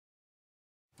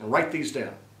And write these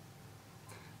down.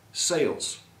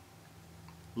 Sales,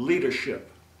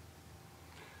 leadership,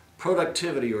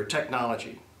 productivity or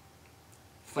technology,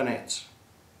 finance.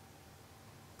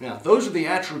 Now, those are the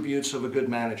attributes of a good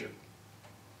manager.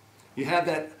 You have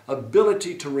that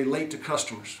ability to relate to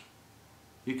customers.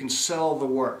 You can sell the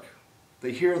work.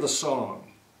 They hear the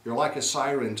song. You're like a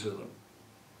siren to them.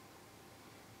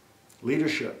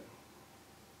 Leadership.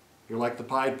 You're like the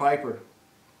Pied Piper.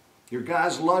 Your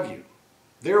guys love you.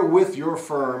 They're with your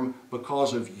firm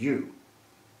because of you.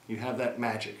 You have that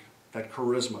magic, that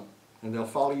charisma, and they'll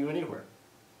follow you anywhere.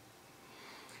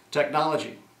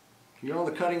 Technology. You're on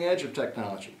the cutting edge of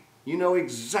technology. You know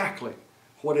exactly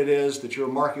what it is that your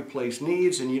marketplace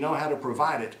needs, and you know how to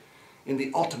provide it in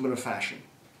the ultimate of fashion.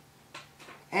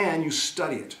 And you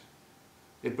study it.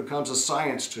 It becomes a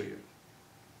science to you.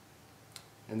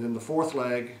 And then the fourth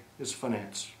leg is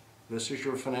finance. This is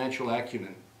your financial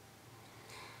acumen.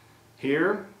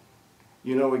 Here,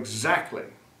 you know exactly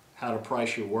how to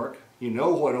price your work. You know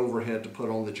what overhead to put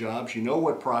on the jobs. You know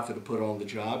what profit to put on the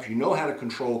jobs. You know how to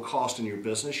control cost in your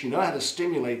business. You know how to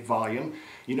stimulate volume.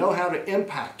 You know how to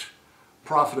impact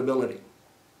profitability.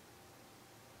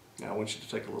 Now I want you to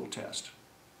take a little test.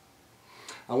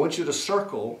 I want you to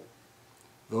circle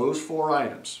those four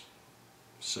items: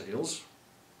 sales,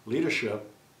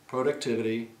 leadership,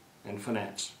 productivity, and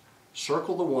finance.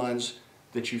 Circle the ones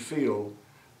that you feel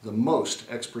the most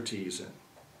expertise in.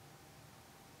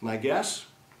 My guess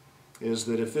is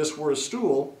that if this were a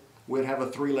stool, we'd have a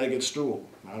three-legged stool,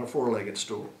 not a four-legged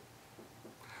stool.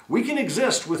 We can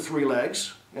exist with three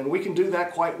legs, and we can do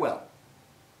that quite well.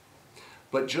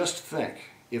 But just think,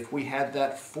 if we had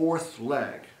that fourth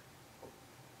leg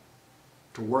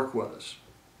to work with us,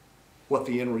 what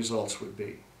the end results would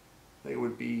be. They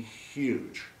would be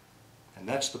huge. And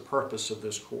that's the purpose of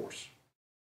this course.